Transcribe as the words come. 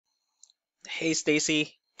Hey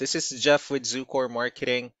Stacy, this is Jeff with Zucor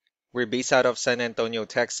Marketing. We're based out of San Antonio,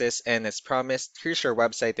 Texas, and as promised, here's your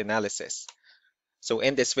website analysis. So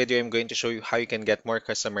in this video, I'm going to show you how you can get more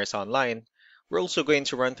customers online. We're also going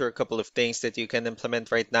to run through a couple of things that you can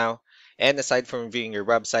implement right now. And aside from viewing your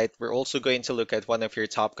website, we're also going to look at one of your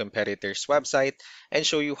top competitors' website and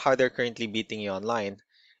show you how they're currently beating you online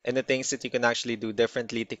and the things that you can actually do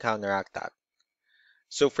differently to counteract that.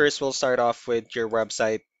 So first, we'll start off with your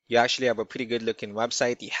website. You actually have a pretty good looking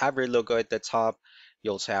website. You have your logo at the top.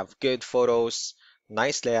 You also have good photos,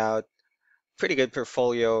 nice layout, pretty good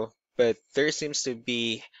portfolio, but there seems to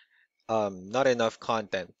be not enough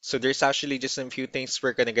content. So there's actually just a few things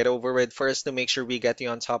we're gonna get over with first to make sure we get you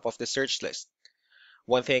on top of the search list.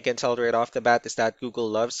 One thing I can tell right off the bat is that Google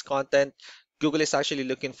loves content. Google is actually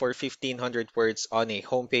looking for 1,500 words on a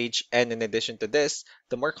homepage, and in addition to this,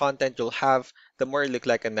 the more content you'll have, the more you look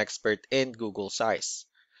like an expert in Google's eyes.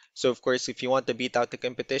 So of course, if you want to beat out the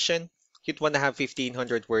competition, you'd want to have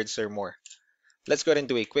 1,500 words or more. Let's go ahead and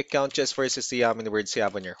do a quick count just for us to see how many words you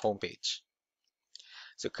have on your homepage.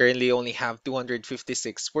 So currently you only have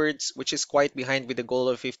 256 words, which is quite behind with the goal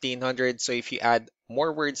of 1,500. So if you add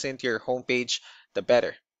more words into your homepage, the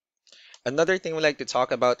better. Another thing we like to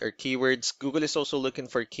talk about are keywords. Google is also looking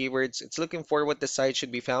for keywords. It's looking for what the site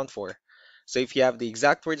should be found for. So if you have the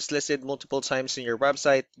exact words listed multiple times in your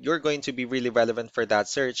website, you're going to be really relevant for that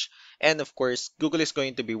search. And of course, Google is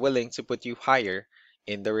going to be willing to put you higher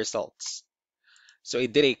in the results. So I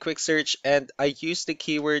did a quick search and I used the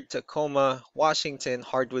keyword Tacoma, Washington,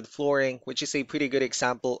 hardwood flooring, which is a pretty good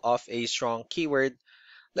example of a strong keyword.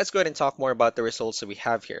 Let's go ahead and talk more about the results that we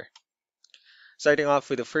have here. Starting off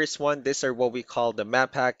with the first one, these are what we call the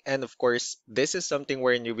map hack. And of course, this is something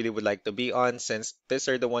where you really would like to be on since these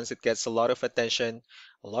are the ones that gets a lot of attention,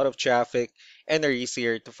 a lot of traffic, and are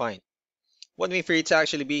easier to find. One way for you to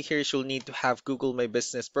actually be here is you'll need to have Google My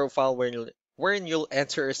Business profile wherein you'll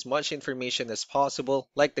enter as much information as possible,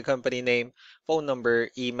 like the company name, phone number,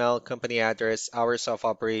 email, company address, hours of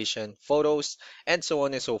operation, photos, and so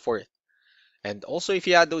on and so forth. And also, if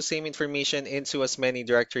you add those same information into as many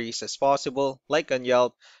directories as possible, like on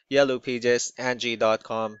Yelp, Yellow Pages,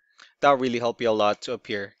 Angie.com, that'll really help you a lot to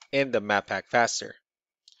appear in the map pack faster.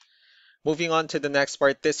 Moving on to the next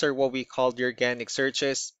part, these are what we call the organic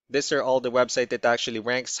searches. These are all the website that actually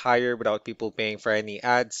ranks higher without people paying for any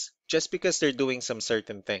ads, just because they're doing some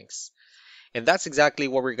certain things. And that's exactly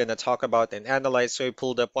what we're going to talk about and analyze. So I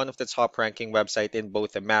pulled up one of the top ranking website in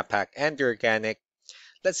both the map pack and the organic.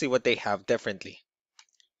 Let's see what they have differently.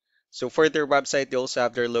 So for their website, they also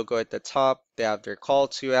have their logo at the top. They have their call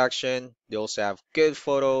to action. They also have good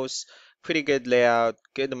photos, pretty good layout,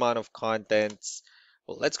 good amount of contents.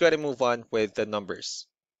 Well, let's go ahead and move on with the numbers.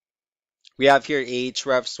 We have here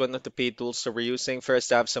Ahrefs, one of the paid tools that we're using for us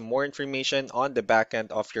to have some more information on the back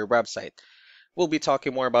end of your website. We'll be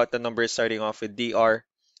talking more about the numbers starting off with DR.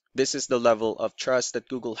 This is the level of trust that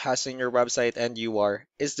Google has in your website, and UR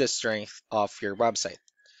is the strength of your website.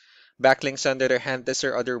 Backlinks, on the other hand, these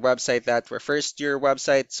are other website that refers to your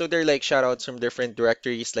website, so they're like shoutouts from different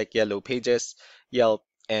directories like Yellow Pages, Yelp,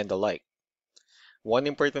 and the like. One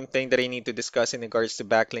important thing that I need to discuss in regards to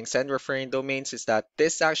backlinks and referring domains is that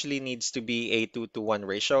this actually needs to be a 2-to-1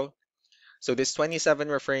 ratio. So this 27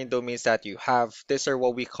 referring domains that you have, these are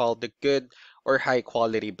what we call the good or high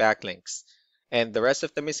quality backlinks. And the rest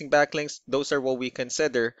of the missing backlinks, those are what we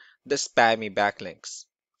consider the spammy backlinks.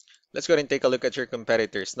 Let's go ahead and take a look at your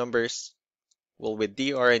competitors' numbers. Well, with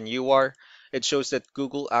DR and UR, it shows that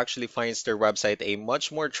Google actually finds their website a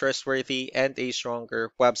much more trustworthy and a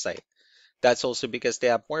stronger website. That's also because they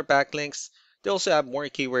have more backlinks. They also have more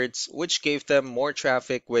keywords, which gave them more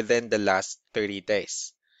traffic within the last 30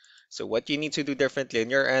 days. So what you need to do differently on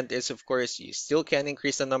your end is, of course, you still can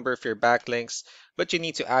increase the number of your backlinks, but you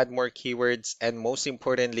need to add more keywords, and most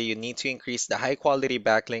importantly, you need to increase the high quality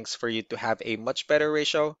backlinks for you to have a much better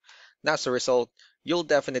ratio. And as a result, you'll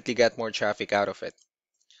definitely get more traffic out of it.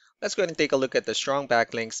 Let's go ahead and take a look at the strong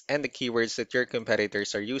backlinks and the keywords that your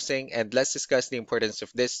competitors are using, and let's discuss the importance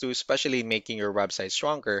of this too, especially in making your website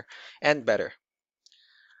stronger and better.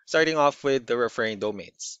 Starting off with the referring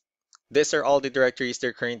domains. These are all the directories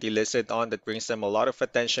they're currently listed on that brings them a lot of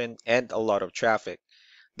attention and a lot of traffic.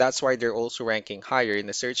 That's why they're also ranking higher in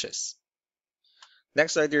the searches.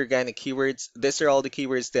 Next are the organic keywords. These are all the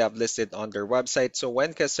keywords they have listed on their website, so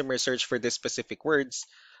when customers search for these specific words,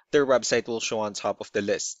 their website will show on top of the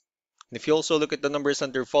list. And if you also look at the numbers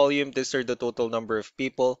under volume, these are the total number of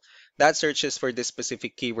people that searches for these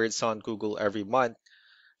specific keywords on Google every month.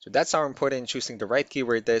 So that's how important choosing the right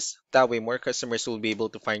keyword is. That way more customers will be able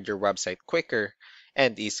to find your website quicker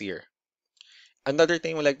and easier. Another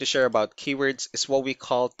thing we like to share about keywords is what we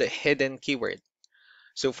call the hidden keyword.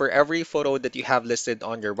 So for every photo that you have listed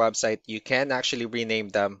on your website, you can actually rename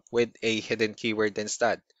them with a hidden keyword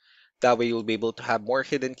instead. That way you'll be able to have more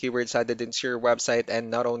hidden keywords added into your website, and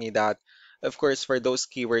not only that, of course, for those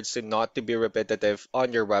keywords to not to be repetitive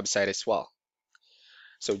on your website as well.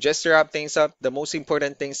 So just to wrap things up, the most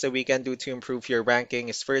important things that we can do to improve your ranking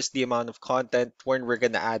is first the amount of content when we're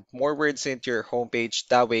going to add more words into your homepage.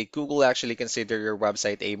 That way Google actually consider your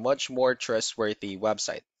website a much more trustworthy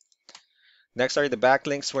website. Next are the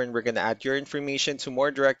backlinks when we're going to add your information to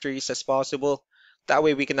more directories as possible. That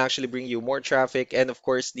way we can actually bring you more traffic and of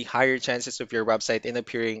course the higher chances of your website in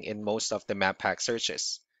appearing in most of the map pack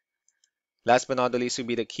searches. Last but not the least will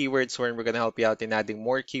be the keywords where we're going to help you out in adding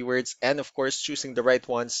more keywords and of course choosing the right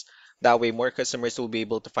ones. That way more customers will be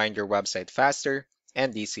able to find your website faster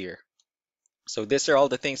and easier. So these are all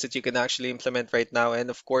the things that you can actually implement right now, and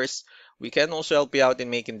of course we can also help you out in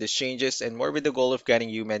making these changes and more with the goal of getting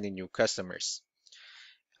you many new customers.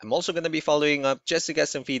 I'm also going to be following up just to get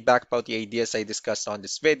some feedback about the ideas I discussed on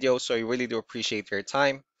this video, so I really do appreciate your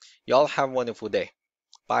time. Y'all have a wonderful day.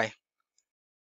 Bye.